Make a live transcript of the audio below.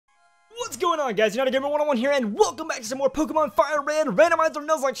What's going on, guys? United Gamer 101 here, and welcome back to some more Pokemon Fire Red Randomizer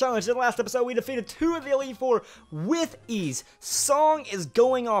Nuzlocke Challenge. In the last episode, we defeated 2 of the Elite Four with ease. Song is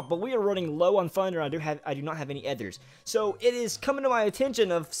going off, but we are running low on Thunder, and I do not have any Ethers. So it is coming to my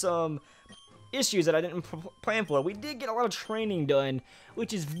attention of some issues that I didn't plan for. We did get a lot of training done,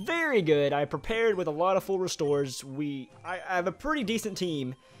 which is very good. I prepared with a lot of full restores. I have a pretty decent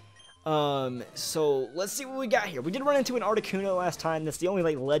team. So let's see what we got here. We did run into an Articuno last time. That's the only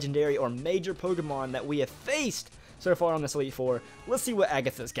like legendary or major Pokemon that we have faced so far on this Elite Four. Let's see what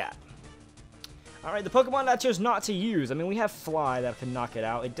Agatha's got. Alright, the Pokemon I chose not to use. I mean, we have Fly that can knock it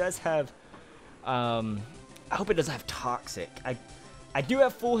out. It does have, I hope it doesn't have Toxic. I do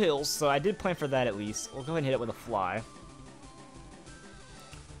have full heals, so I did plan for that at least. We'll go ahead and hit it with a Fly.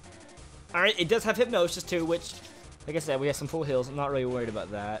 Alright, it does have Hypnosis too, which, like I said, we have some full heals. I'm not really worried about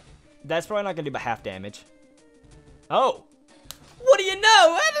that. That's probably not going to do but half damage. Oh! What do you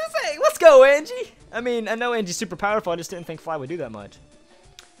know? Let's go, Angie! I mean, I know Angie's super powerful. I just didn't think Fly would do that much.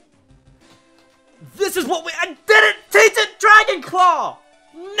 This is what I didn't teach it! Dragon Claw!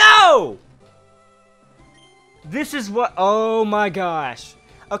 No! This is what... Oh my gosh.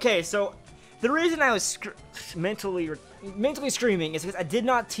 Okay, so the reason I was mentally screaming is because I did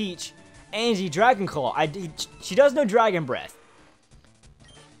not teach Angie Dragon Claw. She does know Dragon Breath.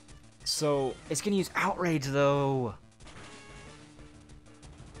 So, it's gonna use Outrage, though.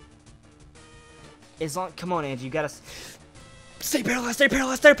 Come on, Angie, you gotta... Stay paralyzed, stay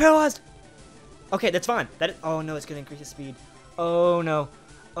paralyzed, stay paralyzed! Okay, that's fine. Oh, no, it's gonna increase his speed. Oh, no.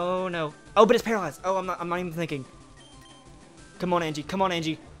 Oh, no. Oh, but it's paralyzed. Oh, I'm not even thinking. Come on, Angie, come on,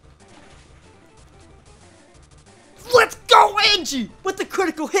 Angie. Let's go, Angie! With the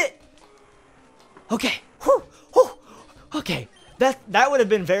critical hit! Okay. Whew. Whew. Okay. That would have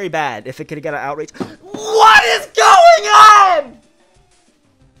been very bad if it could have got an Outrage. What is going on?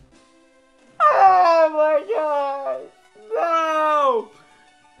 Oh my god. No.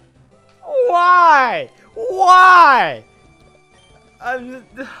 Why? Why?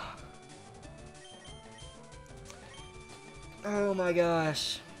 Oh my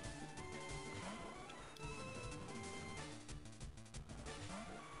gosh.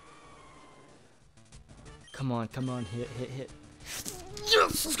 Come on, come on, hit, hit, hit.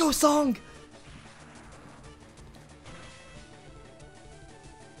 Yes, let's go, Song!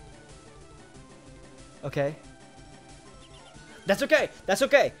 Okay. That's okay, that's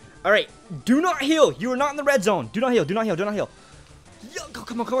okay. Alright, do not heal. You are not in the red zone. Do not heal, do not heal, do not heal. Yo, go,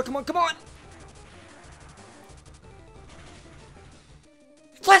 come on, come on, come on, come on!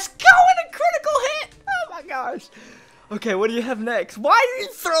 Let's go in a critical hit! Oh my gosh. Okay, what do you have next? Why are you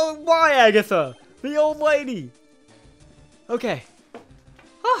throwing... Why, Agatha? The old lady. Okay.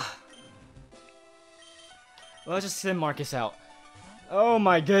 Well, let's just send Marcus out. Oh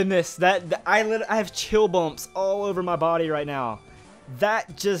my goodness, I have chill bumps all over my body right now.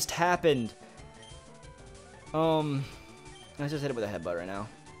 That just happened. Let's just hit it with a headbutt right now.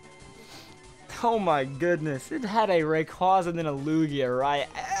 Oh my goodness, it had a Rayquaza and then a Lugia right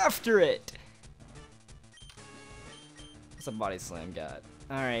after it. What's a body slam got?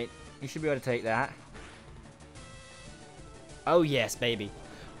 All right, you should be able to take that. Oh yes, baby.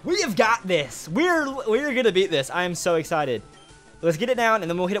 We have got this. We're gonna beat this. I am so excited. Let's get it down,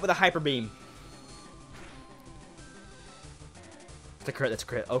 and then we'll hit it with a Hyper Beam. That's a crit. That's a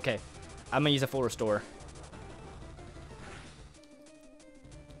crit. Okay, I'm gonna use a full restore.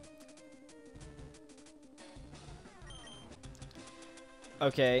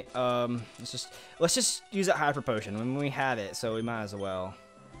 Okay. Let's just use that Hyper Potion when we have it. So we might as well.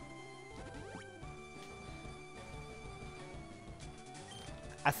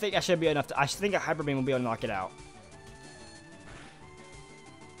 I think I should be enough to... I think a Hyper Beam will be able to knock it out.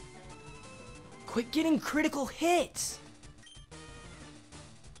 Quit getting critical hits!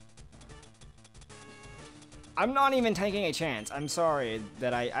 I'm not even taking a chance. I'm sorry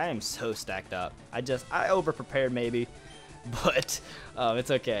that I am so stacked up. I over-prepared maybe. But,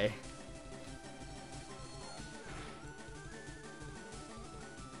 it's okay.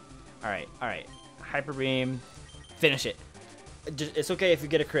 Alright, alright. Hyper Beam. Finish it. It's okay if you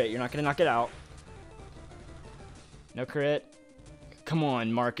get a crit. You're not going to knock it out. No crit. Come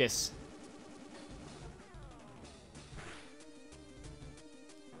on, Marcus.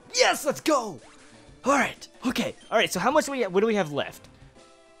 Yes, let's go. All right. Okay. All right. So how much what do we have left?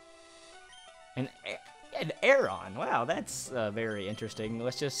 An Aeron. Wow, that's very interesting.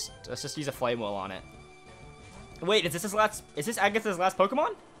 Let's just use a Flame Wheel on it. Wait, is this Agatha's last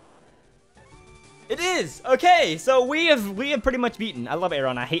Pokemon? It is! Okay, so we have pretty much beaten. I love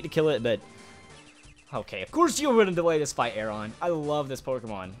Aeron. I hate to kill it, but... Okay, of course you're going to delay this fight, Aeron. I love this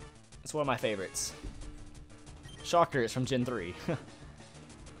Pokemon. It's one of my favorites. Shocker, it's from Gen 3.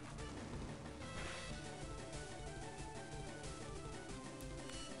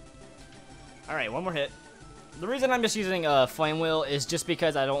 Alright, one more hit. The reason I'm just using Flame Wheel is just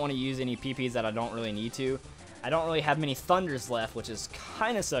because I don't want to use any PPs that I don't really need to. I don't really have many Thunders left, which is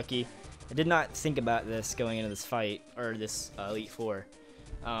kind of sucky. I did not think about this going into this fight, or this Elite Four.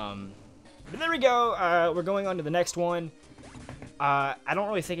 But there we go. We're going on to the next one. I don't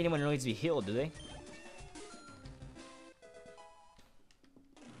really think anyone really needs to be healed, do they?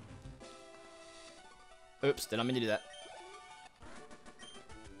 Oops, did I mean to do that?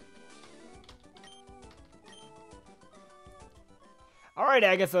 Alright,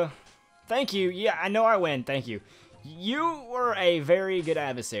 Agatha. Thank you. Yeah, I know I win. Thank you. You were a very good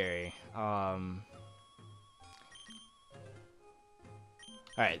adversary. Alright,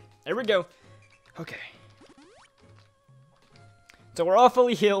 there we go. Okay. So we're all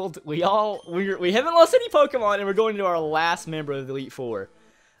fully healed. We haven't lost any Pokemon, and we're going into our last member of the Elite Four.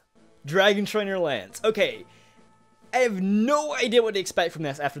 Dragon Trainer Lance. Okay. I have no idea what to expect from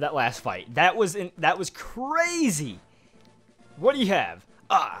this after that last fight. That was crazy. What do you have?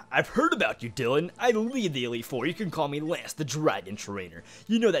 Ah, I've heard about you, Dylan. I lead the Elite Four. You can call me Lance, the Dragon Trainer.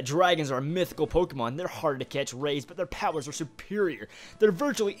 You know that dragons are mythical Pokemon. They're hard to catch, raise, but their powers are superior. They're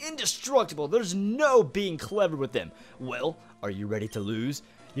virtually indestructible. There's no being clever with them. Well, are you ready to lose?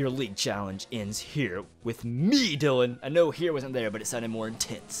 Your league challenge ends here with me, Dylan. I know here wasn't there, but it sounded more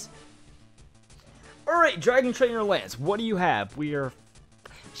intense. Alright, Dragon Trainer Lance, what do you have?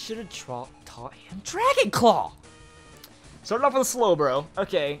 Should have taught him Dragon Claw. Starting off with a slow, bro.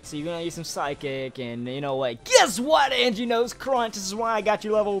 Okay, so you're gonna use some Psychic, and you know what? Guess what, Angie knows Crunch? This is why I got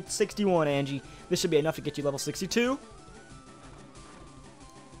you level 61, Angie. This should be enough to get you level 62.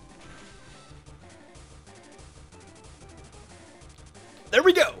 There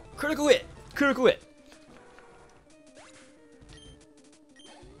we go! Critical hit! Critical hit!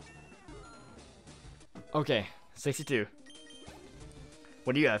 Okay, 62.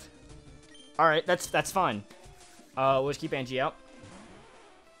 What do you have? Alright, that's fine. We'll just keep Angie out.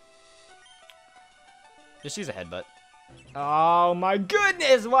 Just use a headbutt. Oh my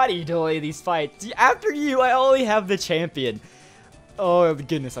goodness, what are you doing these fights? After you, I only have the champion. Oh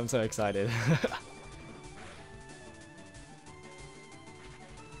goodness, I'm so excited.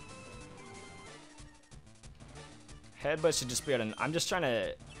 Headbutt should just be on.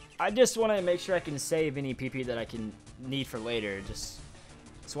 I just want to make sure I can save any PP that I can need for later. That's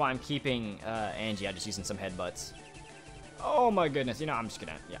why I'm keeping Angie. I'm just using some headbutts. Oh my goodness. You know, I'm just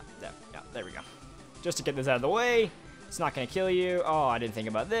gonna, yeah, there we go. Just to get this out of the way. It's not gonna kill you. Oh, I didn't think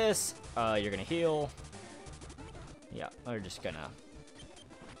about this. You're gonna heal. Yeah, we're just gonna.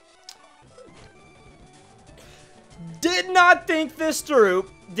 Did not think this through.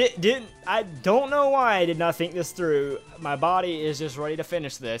 I don't know why I did not think this through. My body is just ready to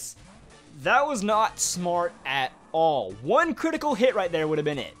finish this. That was not smart at all. One critical hit right there would have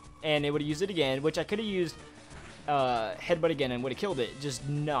been it. And it would have used it again, which I could have used headbutt again and would have killed it. Just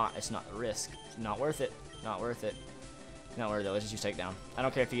not, it's not the risk. It's not worth it. Not worth it. Not worth it. Let's just use takedown. I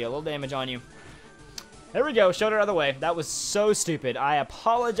don't care if you get a little damage on you. There we go. Showed it out of the way. That was so stupid. I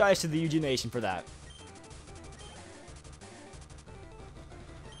apologize to the Eugene Nation for that.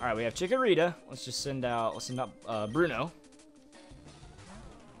 Alright, we have Chikorita. Let's just send out, Bruno.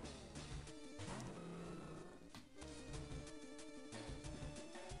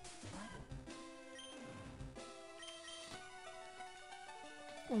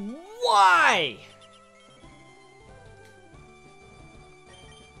 Why?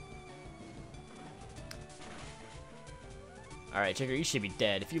 Alright, Chikorita, you should be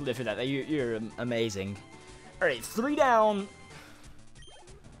dead. If you live through that, you're amazing. Alright, 3 down.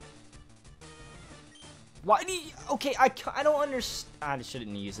 Why do you, okay, I don't understand. I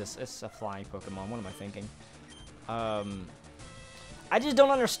shouldn't use this. It's a flying Pokemon. What am I thinking? I just don't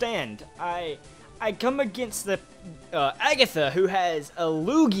understand. I come against the Agatha, who has a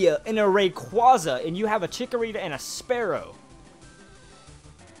Lugia and a Rayquaza, and you have a Chikorita and a Sparrow.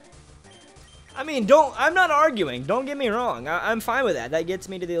 I mean, I'm not arguing. Don't get me wrong. I'm fine with that. That gets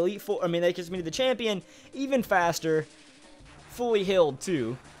me to the Elite Four. I mean, that gets me to the champion even faster. Fully healed,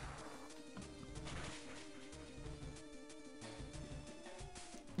 too.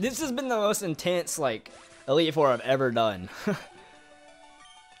 This has been the most intense, like, Elite Four I've ever done.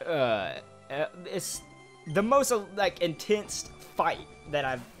 It's the most, like, intense fight that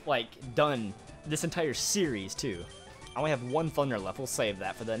I've, like, done this entire series, too. I only have 1 Thunder left. We'll save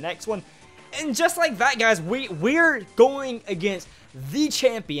that for the next one. And just like that, guys, we're going against the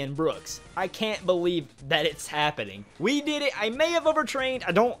champion, Brooks. I can't believe that it's happening. We did it. I may have overtrained.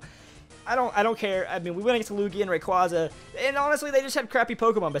 I don't care. I mean, we went against Lugia and Rayquaza, and honestly, they just had crappy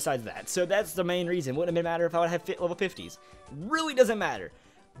Pokemon besides that. So that's the main reason. Wouldn't have matter if I would have level 50s. Really doesn't matter.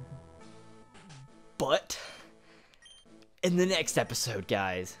 But in the next episode,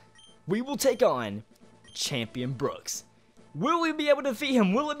 guys, we will take on Champion Brooks. Will we be able to defeat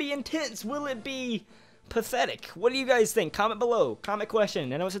him? Will it be intense? Will it be pathetic? What do you guys think? Comment below. Comment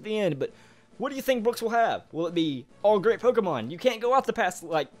question. I know it's at the end, but what do you think Brooks will have? Will it be all great Pokemon? You can't go off the past,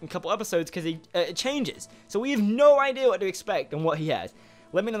 like, a couple episodes because it changes. So we have no idea what to expect and what he has.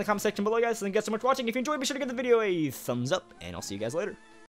 Let me know in the comment section below, guys. Thank you guys so much for watching. If you enjoyed, be sure to give the video a thumbs up, and I'll see you guys later.